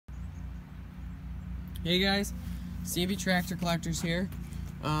Hey guys, CB Tractor Collectors here.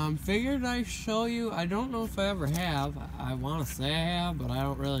 Figured I'd show you. I don't know if I ever have. I want to say I have, but I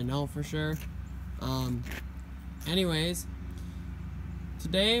don't really know for sure. Anyways,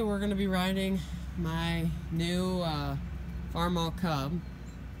 today we're going to be riding my new farmall Cub.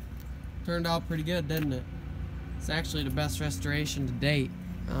 Turned out pretty good, didn't it? It's actually the best restoration to date.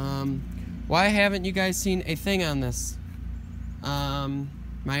 Why haven't you guys seen a thing on this? My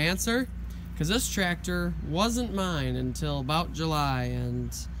answer? Because this tractor wasn't mine until about July, and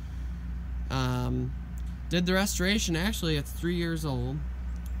did the restoration. Actually, it's 3 years old,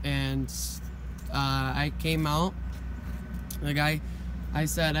 and I came out. I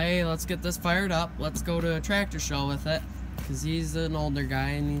said, hey, let's get this fired up. Let's go to a tractor show with it, because he's an older guy,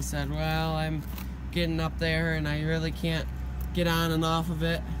 and he said, well, I'm getting up there, and I really can't get on and off of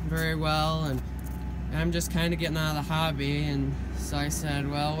it very well, and I'm just kind of getting out of the hobby. And so I said,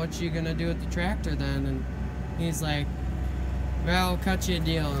 well, what you gonna do with the tractor then? And he's like, well, I'll cut you a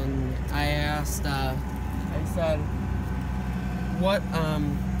deal. And I asked, I said,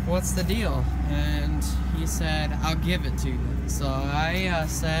 what's the deal? And he said, I'll give it to you. So I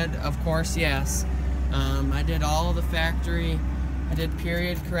said, of course, yes. I did all the factory. I did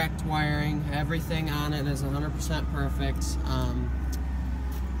period correct wiring. Everything on it is 100% perfect.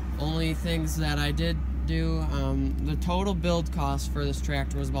 Only things that I did do, the total build cost for this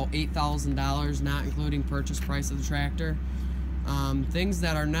tractor was about $8,000, not including purchase price of the tractor. Things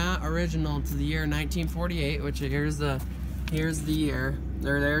that are not original to the year 1948, which here's the year.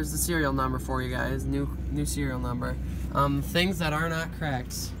 There's the serial number for you guys, new serial number. Things that are not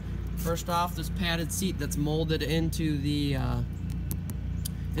correct. First off, this padded seat that's molded into the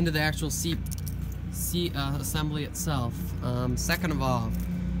actual seat assembly itself. Second of all,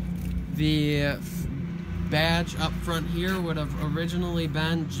 the badge up front here would have originally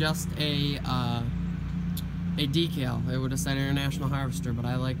been just a decal. It would have said International Harvester, but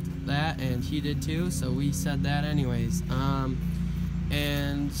I liked that, and he did too, so we said that anyways.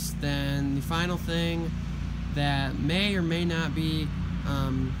 And then the final thing that may or may not be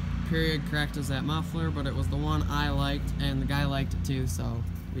period correct is that muffler, but it was the one I liked, and the guy liked it too, so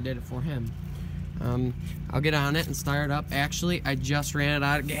we did it for him. I'll get on it and start it up. Actually, I just ran it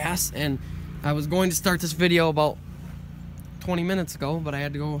out of gas, and I was going to start this video about 20 minutes ago, but I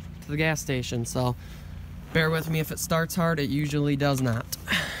had to go to the gas station, so bear with me if it starts hard. It usually does not.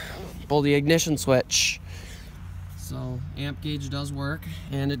 Pull the ignition switch. So amp gauge does work,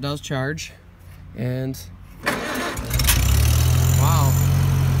 and it does charge, and wow,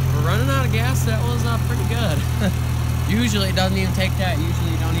 we're running out of gas. That was pretty good. Usually it doesn't even take that.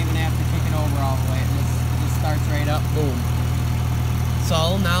 Usually you don't even have to kick it over all the way. It just starts right up, boom.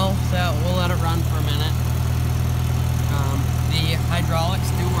 So now that we'll let it run for a minute. The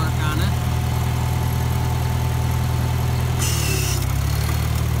hydraulics do work on it.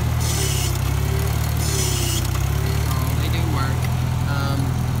 So they do work.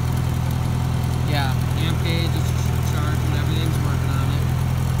 Yeah, amp gauge is charged and everything's working on it.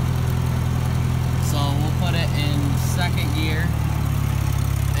 So we'll put it in second gear,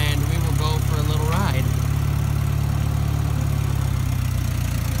 and we will go for a little ride.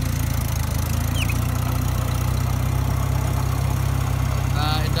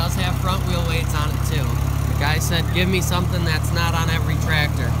 It does have front wheel weights on it too. The guy said, give me something that's not on every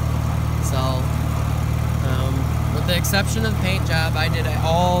tractor. So with the exception of the paint job, I did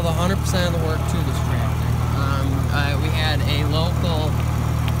all the 100% of the work to this tractor. We had a local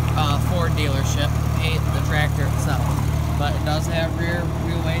Ford dealership paint the tractor itself, but it does have rear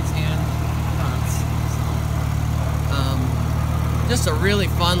wheel weights and fronts. So, just a really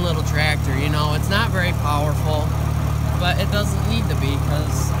fun little tractor. You know, it's not very powerful, but it doesn't need to be,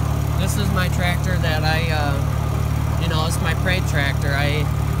 because this is my tractor that you know, it's my parade tractor.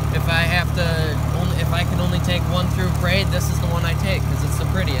 If I can only take one through parade, this is the one I take, because it's the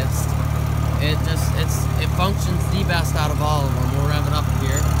prettiest. It functions the best out of all of them. We'll rev it up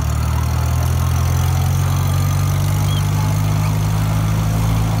here.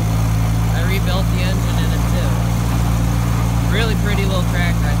 I rebuilt the engine in it too. Really pretty little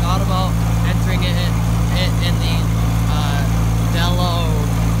tractor. I thought about entering it in the Dello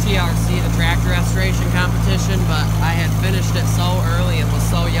TRC, the tractor restoration competition, but I had finished it so early and was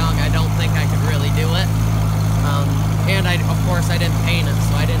so young, I don't think I could really do it. And of course I didn't paint it,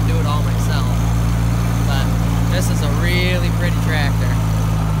 so I didn't do it all myself. But this is a really pretty tractor.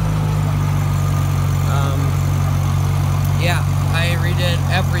 Yeah, I redid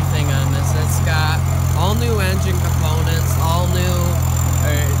everything on this. It's got all new engine components, all new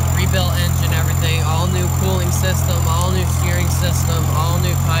rebuilt engine, everything, all new cooling system, all new steering system, all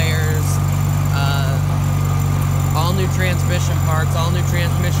new tires, transmission parts, all new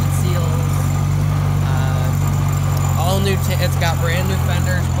transmission seals, all new. It's got brand new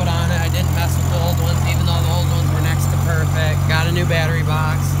fenders put on it. I didn't mess with the old ones, even though the old ones were next to perfect. Got a new battery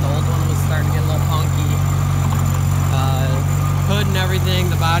box. The old one was starting to get a little punky. Hood and everything,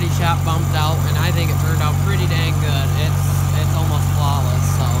 the body shop bumped out, and I think it turned out pretty dang good. It's almost flawless,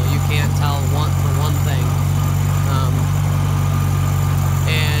 so you can't tell one thing.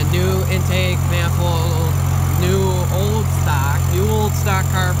 And new intake manifold, new old stock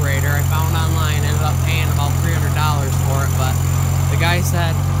carburetor I found online. Ended up paying about $300 for it, but the guy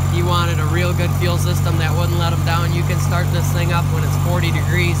said he wanted a real good fuel system that wouldn't let him down. You can start this thing up when it's 40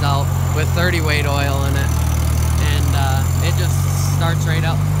 degrees out with 30 weight oil in it, and it just starts right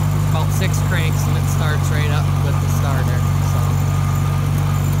up. About 6 cranks and it starts right up with the starter. So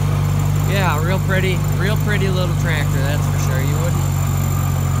yeah, real pretty little tractor, that's for sure. You wouldn't,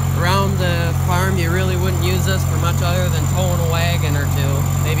 around the farm, you really wouldn't use this for much other than towing a wagon or two,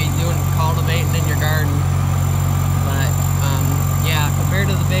 maybe doing cultivating in your garden. But yeah, compared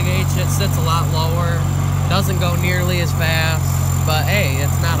to the Big H, it sits a lot lower, doesn't go nearly as fast, but hey,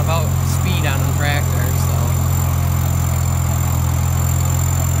 it's not about speed on a tractor. So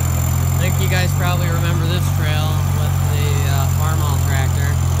I think you guys probably remember this trail with the farmall tractor,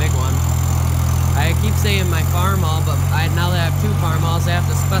 big one. I keep saying my farmall, but now that I have 2 farmalls, I have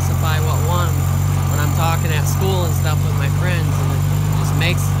to specify what one when I'm talking at school and stuff with my friends, and it just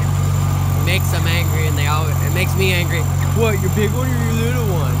makes them angry, and it makes me angry. What, your big one or your little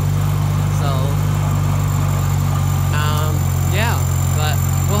one? So yeah, but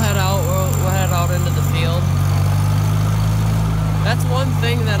we'll head out. We'll head out into the field. That's one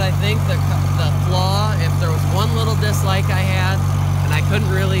thing that I think the flaw, if there was one little dislike I had, and I can't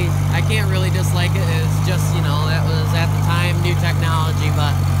really dislike it, is just, you know, that was at the time new technology,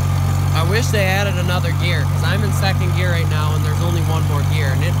 but I wish they added another gear, because I'm in 2nd gear right now and there's only 1 more gear,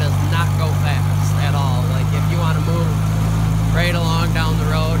 and it does not go fast at all. Like, if you want to move right along down the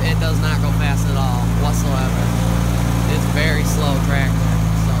road, it does not go fast at all whatsoever. It's very slow tractor.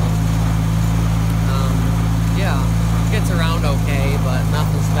 So yeah, gets around okay, but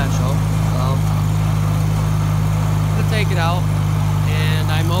nothing special. So I'm gonna take it out,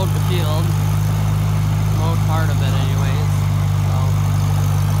 and I mowed the field, mowed part of it anyways. So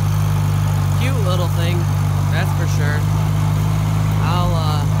cute little thing, that's for sure.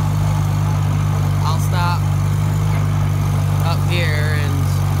 I'll stop up here and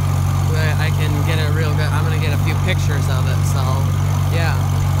I can get a real good. I'm gonna get a few pictures of it. So yeah.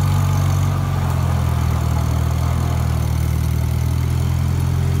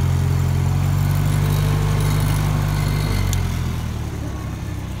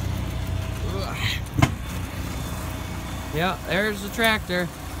 Yeah, there's the tractor.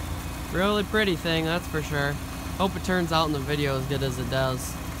 Really pretty thing, that's for sure. Hope it turns out in the video as good as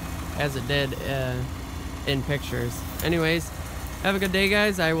it did in pictures. Anyways, have a good day,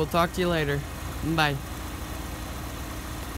 guys. I will talk to you later. Bye.